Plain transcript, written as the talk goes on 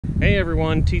Hey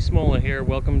everyone, T Smola here.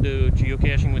 Welcome to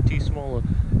Geocaching with T Smola.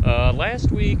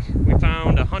 Last week we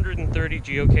found 130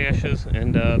 geocaches,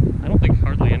 and I don't think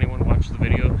hardly anyone watched the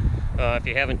video. If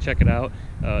you haven't, check it out.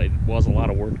 It was a lot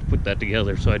of work to put that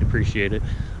together, so I'd appreciate it.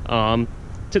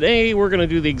 Today we're going to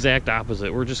do the exact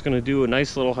opposite. We're just going to do a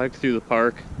nice little hike through the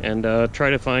park and try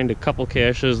to find a couple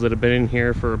caches that have been in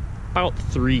here for about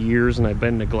 3 years and I've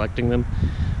been neglecting them.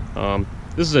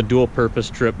 This is a dual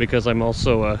purpose trip because I'm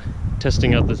also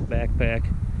testing out this backpack.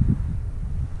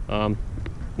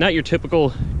 Not your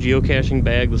typical geocaching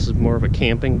bag. This is more of a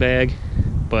camping bag,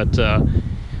 but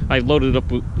I loaded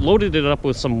it up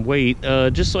with some weight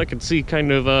just so I could see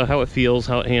kind of how it feels,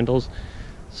 how it handles.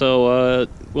 So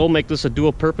we'll make this a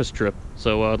dual purpose trip.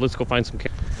 So let's go find some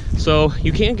caches. So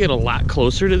you can't get a lot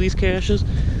closer to these caches,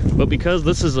 but because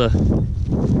this is a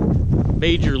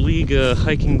major league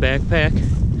hiking backpack,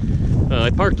 I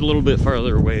parked a little bit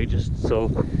farther away just so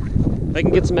I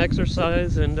can get some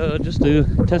exercise and just to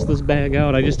test this bag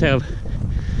out. I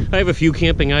have a few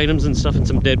camping items and stuff and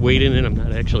some dead weight in it. I'm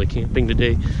not actually camping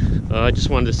today. I just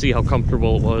wanted to see how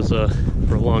comfortable it was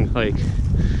for a long hike.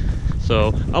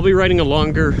 So I'll be writing a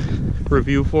longer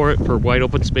review for it for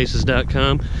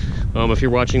wideopenspaces.com. If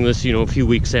you're watching this, a few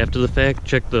weeks after the fact,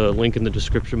 check the link in the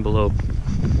description below.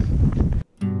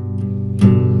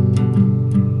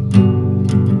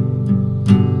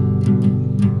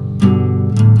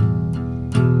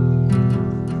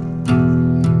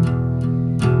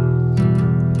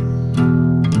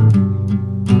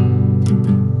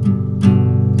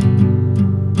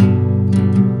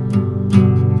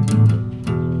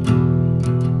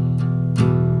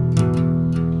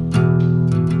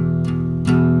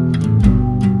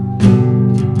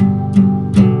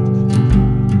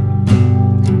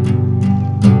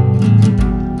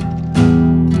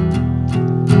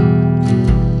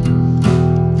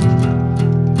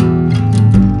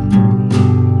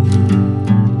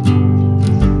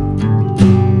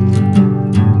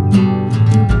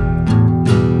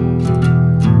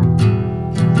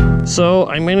 So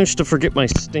I managed to forget my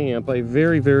stamp. I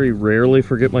very, very rarely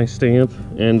forget my stamp,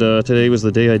 and today was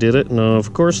the day I did it. And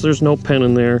of course there's no pen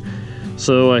in there,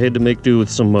 so I had to make do with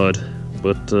some mud.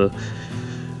 But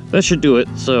that should do it,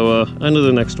 so on to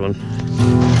the next one.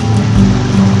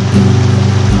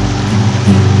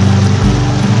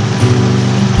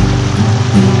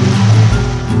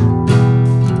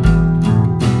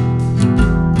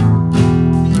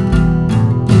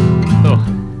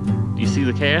 Oh, do you see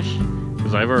the cache?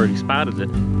 I've already spotted it.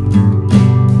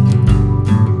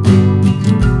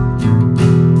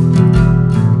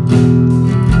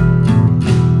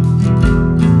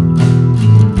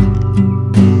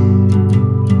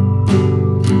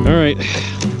 Alright,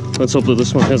 let's hope that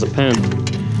this one has a pen.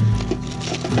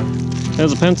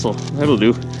 Has a pencil, that'll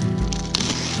do.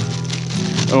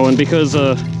 Oh, and because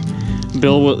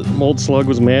Bill Mold Slug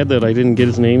was mad that I didn't get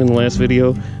his name in the last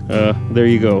video, there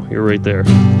you go, you're right there.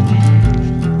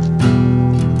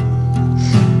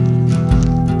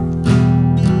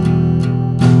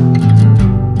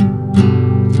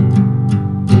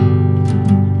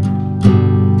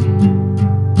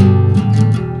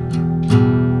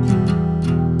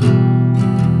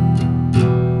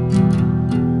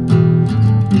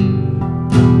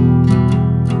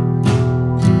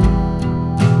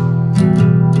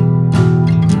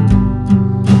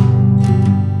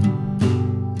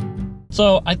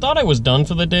 So I thought I was done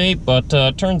for the day, but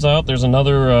turns out there's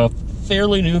another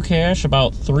fairly new cache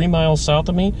about 3 miles south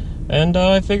of me, and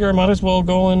I figure I might as well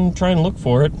go and try and look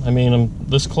for it. I mean, I'm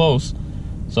this close.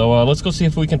 So let's go see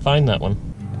if we can find that one.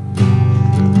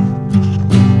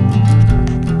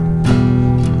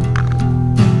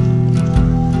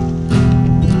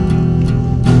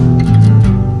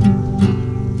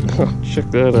 Check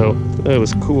that out. That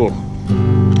was cool.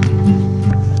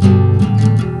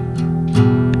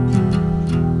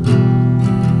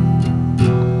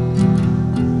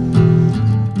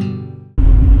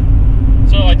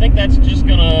 I think that's just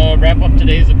gonna wrap up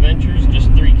today's adventures.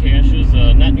 Just 3 caches,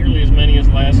 not nearly as many as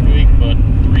last week, but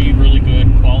 3 really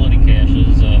good quality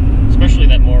caches, especially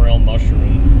that Morel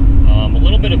mushroom. A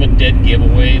little bit of a dead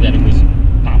giveaway that it was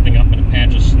popping up in a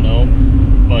patch of snow,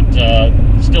 but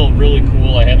still really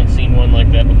cool. I haven't seen one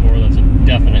like that before. That's a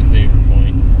definite favorite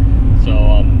point. So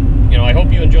I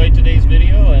hope you enjoyed today's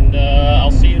video, and I'll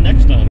see you next time.